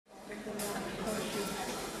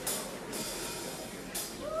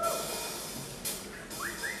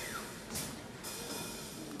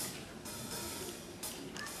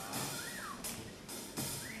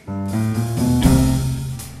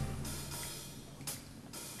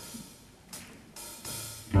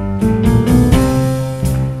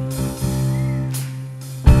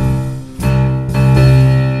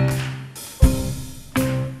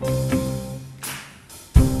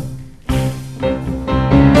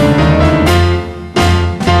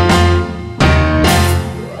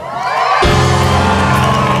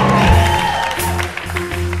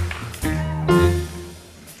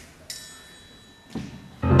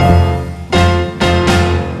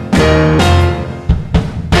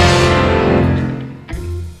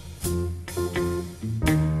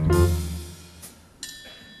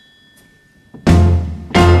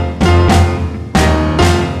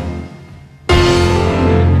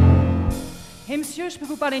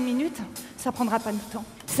parler une minute? Ça prendra pas de temps.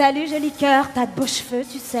 Salut, joli cœur, t'as de beaux cheveux,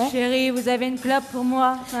 tu sais. Chérie, vous avez une clope pour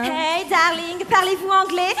moi, hein? Hey, darling, parlez-vous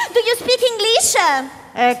anglais? Do you speak English?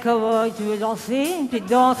 Eh, comment tu veux danser? Une petite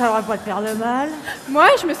danse, ça va pas te faire de mal. Moi,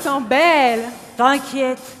 je me sens belle.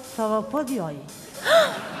 T'inquiète, ça va pas durer.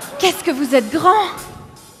 Qu'est-ce que vous êtes grand!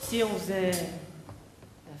 Si on faisait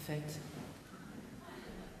la fête.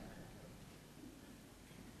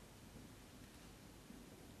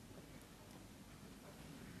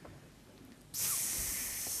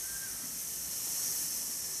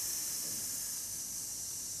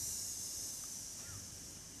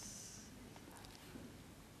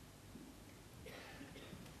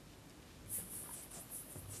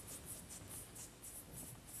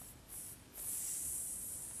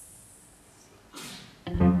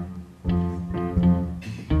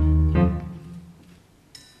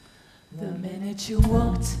 You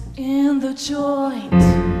walked in the joint,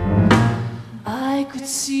 I could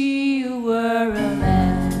see you were a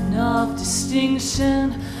man of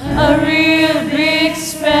distinction, a real big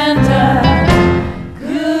spender,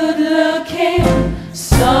 good looking,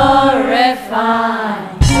 so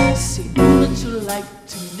refined. See, wouldn't you like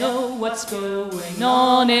to know what's going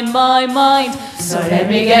on in my mind? So let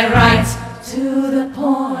me get right to the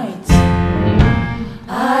point.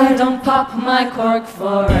 I don't pop my cork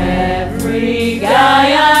for every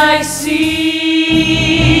guy I see.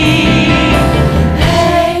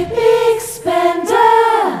 Hey, big spender,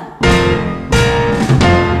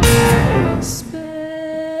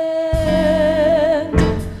 spend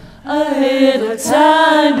a little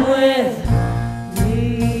time with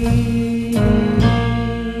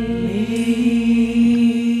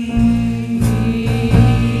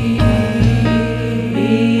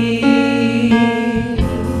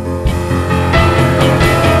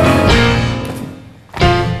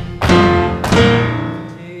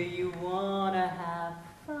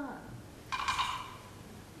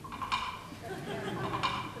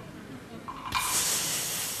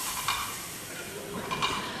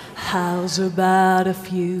how's about a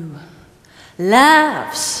few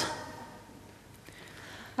laughs?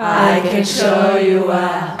 I can show you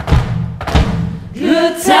a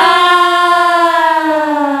good time.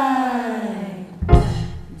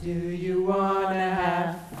 Do you wanna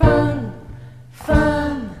have fun,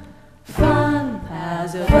 fun, fun?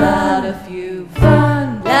 How's about a few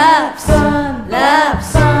fun laughs, fun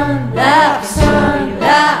laughs, fun laughs, fun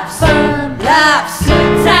laughs, fun laughs,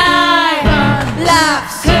 good time, fun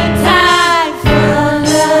laughs, good time, fun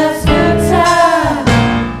laughs, good time.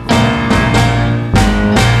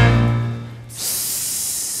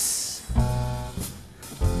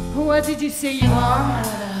 What did you say you want?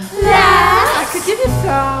 Laugh. I could give you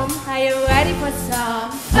some. Are you ready for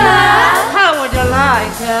some How fun? would you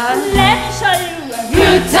like, huh? Let me show you a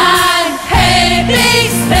Good time, hey, big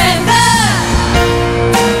spender.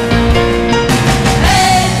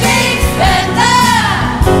 Hey, big spender.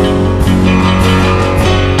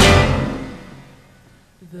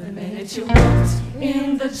 The minute you walked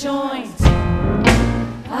in the joint,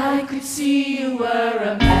 I could see you were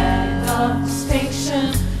a man of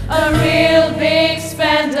distinction, a real big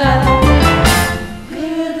spender.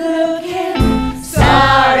 Good looking, so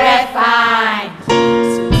refined.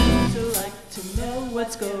 So would you like to know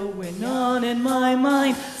what's going on in my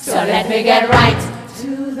mind? So let me get right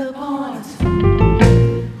to the point.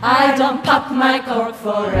 I don't pop my cork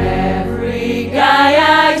for every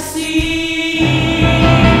guy I see.